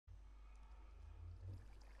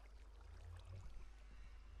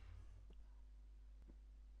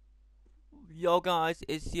Yo guys,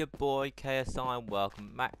 it's your boy KSI and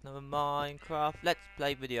welcome back to another Minecraft Let's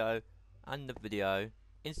Play video and the video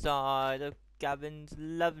inside of Gavin's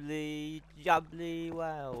lovely Jubley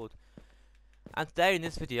world. And today in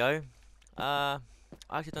this video, I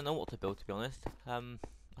actually don't know what to build, to be honest.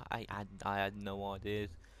 I had no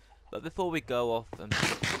ideas. But before we go off and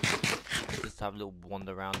just have a little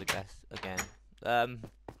wander around, I guess, again.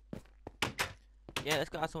 Yeah,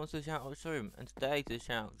 let's go add someone to the shout out showroom. And today to the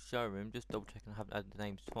shout out showroom, just double checking I haven't added the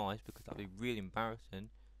names twice because that'd be really embarrassing.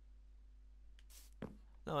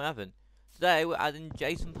 No, I haven't. Today we're adding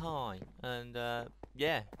Jason Pie. And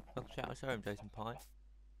yeah, welcome to shout out showroom, Jason Pie.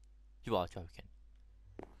 You are joking.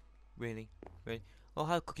 Really? Really? I'll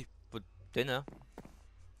have cookies for dinner.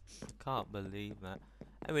 Can't believe that.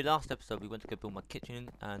 Anyway, last episode we went to go build my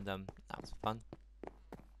kitchen and that was fun.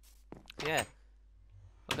 Yeah.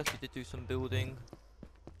 I guess we did do some building.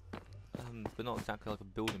 But not exactly like a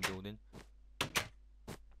building.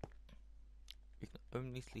 You can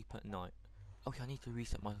only sleep at night. Okay, I need to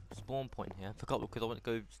reset my spawn point here. I forgot because I went to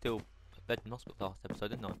go steal a bed in hospital last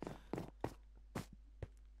episode, didn't I?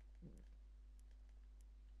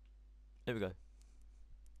 There we go.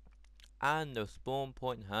 And the spawn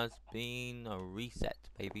point has been reset,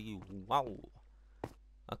 baby. Wow.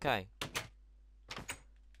 Okay.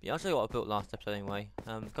 Yeah, I'll show you what I built last episode anyway.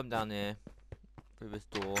 Come down here. Through this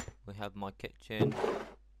door, we have my kitchen.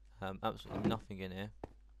 Absolutely nothing in here.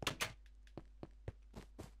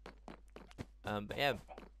 But yeah,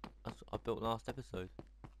 that's what I built last episode.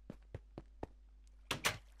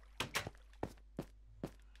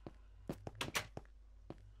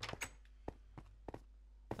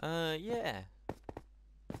 Yeah.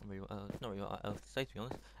 Not really what else to say, to be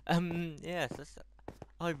honest. Yes,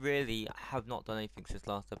 I really have not done anything since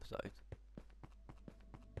last episode.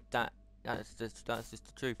 That's just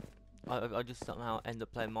the truth. I just somehow end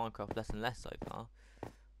up playing Minecraft less and less so far.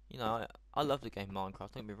 You know, I love the game Minecraft,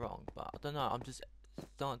 don't get me wrong, but I don't know, I'm just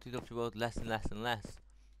starting to love the world less and less and less.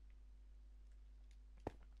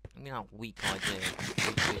 I mean, a week idea,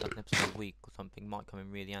 like an episode a week or something might come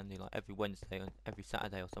in really handy, like every Wednesday or every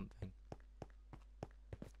Saturday or something.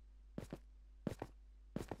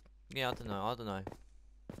 Yeah, I don't know.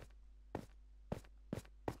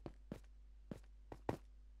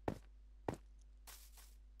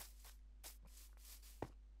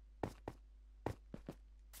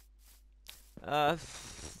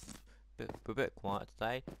 We're a bit quiet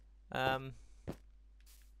today. Yeah,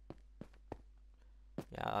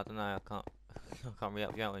 I don't know. I can't. I can't really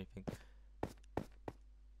help you out or anything.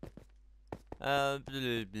 Blah,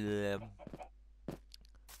 blah, blah.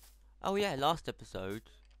 Oh yeah, last episode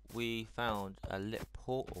we found a lit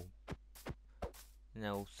portal.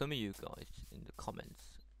 Now, some of you guys in the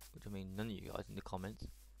comments, which I mean none of you guys in the comments,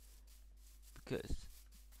 because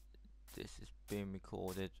this is being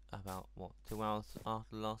recorded about what 2 hours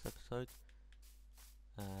after the last episode.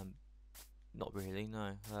 Not really,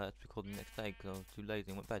 no. It's recorded the next day because I was too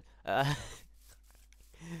lazy and went to bed.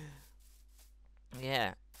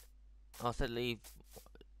 Yeah, I said leave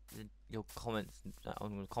your comments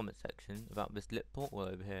on the comment section about this lit portal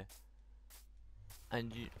over here,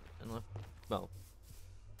 and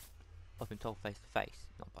I've been told face to face,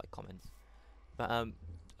 not by comments. But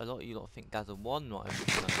a lot of you lot think Gaza won right over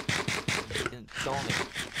the he didn't die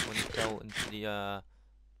when he fell into the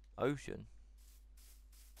ocean.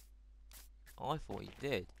 I thought he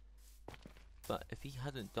did, but if he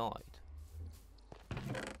hadn't died,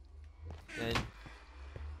 then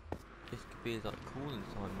this could be like cooling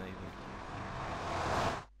time, maybe.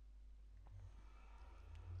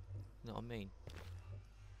 You know what I mean?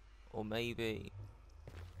 Or maybe,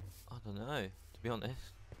 I don't know, to be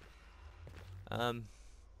honest.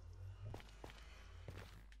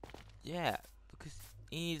 Yeah, because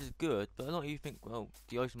he is good, but a lot of you think, well,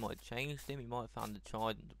 the ocean might have changed him, he might have found the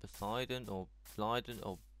trident of Poseidon, or Blydon,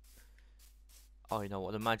 or, oh, you know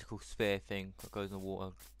what, the magical sphere thing that goes in the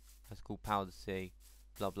water, that's called Power of the Sea,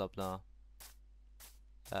 blah blah blah.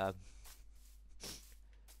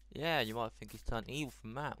 Yeah, you might think he's turned evil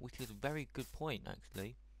from that, which is a very good point,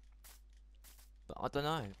 actually. But I don't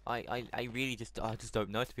know, I really just don't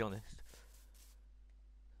know, to be honest,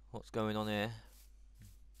 what's going on here.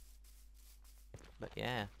 But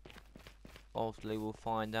yeah, obviously we'll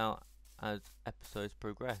find out as episodes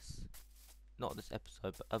progress. Not this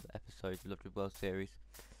episode, but other episodes of the World series.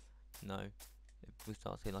 No, if we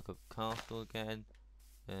start seeing like a castle again,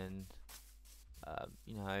 and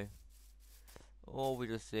you know, or we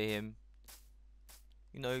just see him.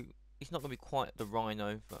 You know, he's not gonna be quite the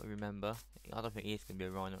rhino that I remember. I don't think he is gonna be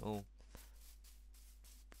a rhino at all,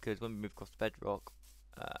 because when we moved across the bedrock,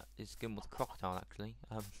 his skin was a crocodile actually.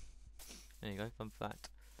 There you go, fun fact.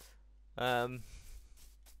 Um,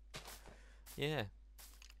 yeah.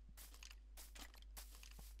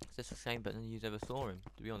 It's just a shame that none of you ever saw him,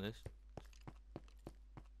 to be honest.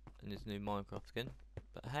 In this new Minecraft skin.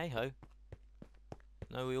 But hey ho.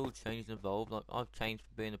 No, we all changed and evolved. Like, I've changed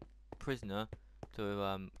from being a prisoner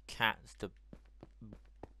to cats to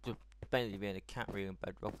basically being a cat reading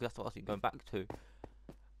bedrock. That's what I was going back to.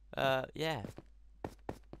 Yeah.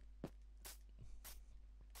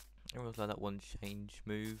 Everyone's like that one change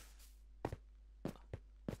move.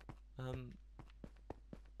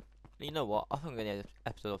 You know what? I think I'm gonna end this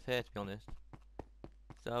episode off here, to be honest.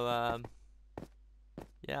 So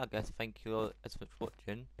yeah, I guess thank you all as much for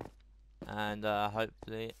watching, and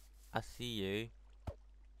hopefully I see you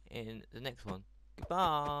in the next one.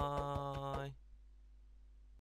 Goodbye.